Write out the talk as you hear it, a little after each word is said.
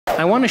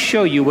I want to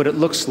show you what it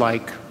looks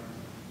like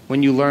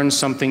when you learn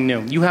something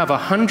new. You have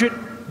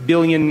 100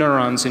 billion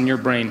neurons in your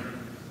brain.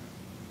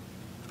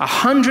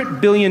 100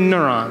 billion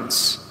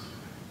neurons.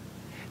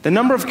 The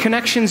number of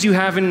connections you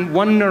have in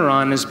one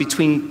neuron is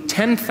between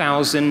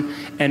 10,000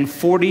 and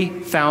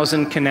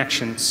 40,000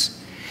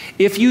 connections.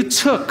 If you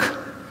took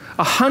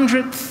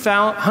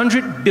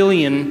 100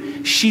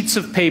 billion sheets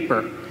of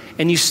paper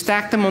and you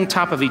stacked them on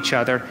top of each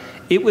other,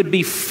 it would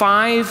be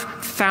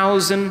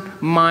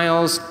 5,000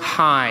 miles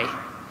high.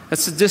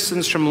 That's the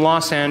distance from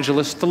Los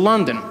Angeles to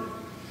London.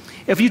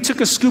 If you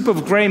took a scoop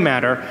of gray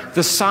matter,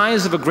 the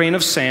size of a grain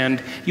of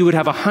sand, you would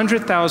have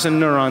 100,000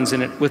 neurons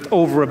in it with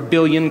over 1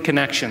 billion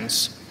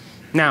connections.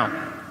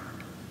 Now,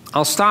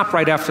 I'll stop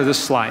right after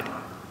this slide.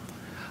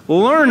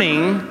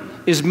 Learning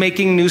is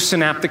making new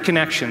synaptic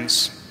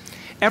connections.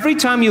 Every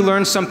time you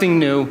learn something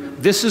new,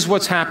 this is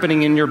what's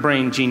happening in your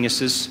brain,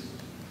 geniuses.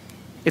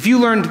 If you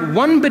learned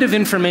one bit of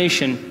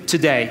information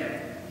today,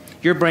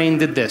 your brain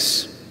did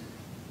this.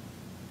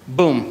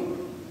 Boom.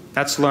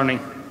 That's learning.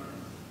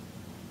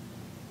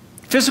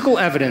 Physical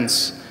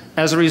evidence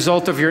as a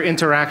result of your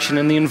interaction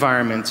in the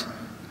environment.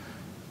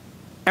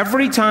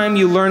 Every time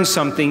you learn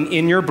something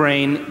in your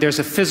brain, there's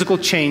a physical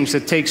change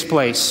that takes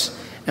place,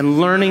 and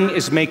learning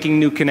is making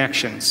new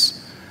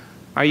connections.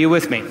 Are you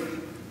with me?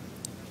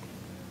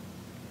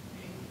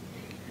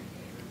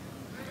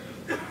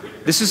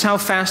 This is how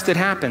fast it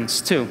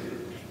happens, too.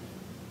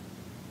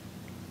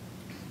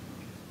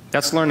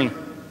 That's learning.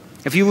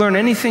 If you learn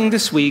anything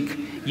this week,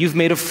 you've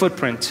made a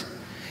footprint.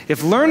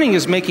 If learning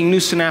is making new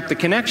synaptic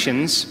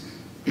connections,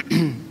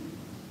 then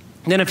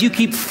if you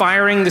keep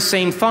firing the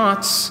same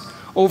thoughts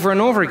over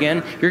and over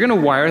again, you're going to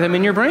wire them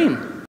in your brain.